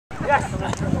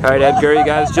All right, Edgar, you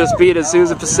guys just beat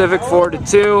Azusa Pacific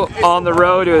 4-2 on the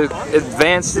road to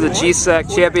advance to the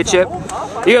GSAC Championship.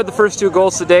 You had the first 2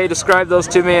 goals today. Describe those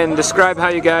to me and describe how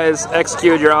you guys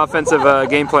executed your offensive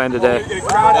game plan today.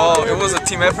 Well, it was a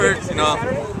team effort. You know,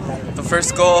 the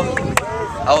first goal,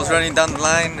 I was running down the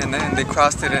line and then they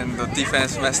crossed it and the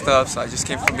defense messed up, so I just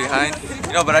came from behind.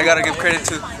 You know, but I gotta give credit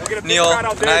to Neil,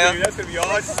 Anaya.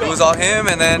 It was all him.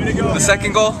 And then the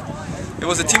second goal, it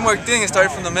was a teamwork thing. It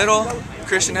started from the middle.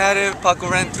 Christian had it, Paco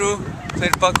ran through,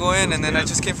 played Paco in, and then I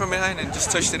just came from behind and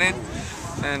just touched it in.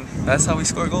 And that's how we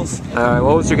score goals. All right,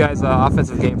 what was your guys'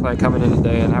 offensive game plan coming in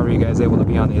today, and how were you guys able to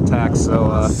be on the attack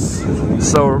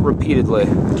so repeatedly?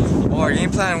 Well, our game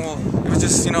plan, it was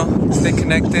just, you know, stay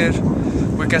connected,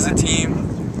 work as a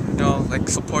team, you know, like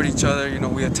support each other. You know,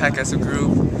 we attack as a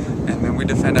group, and then we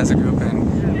defend as a group,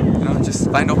 and you know, just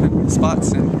find open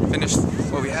spots and finish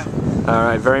what we have. All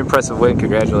right, very impressive win.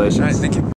 Congratulations. All right, thank you.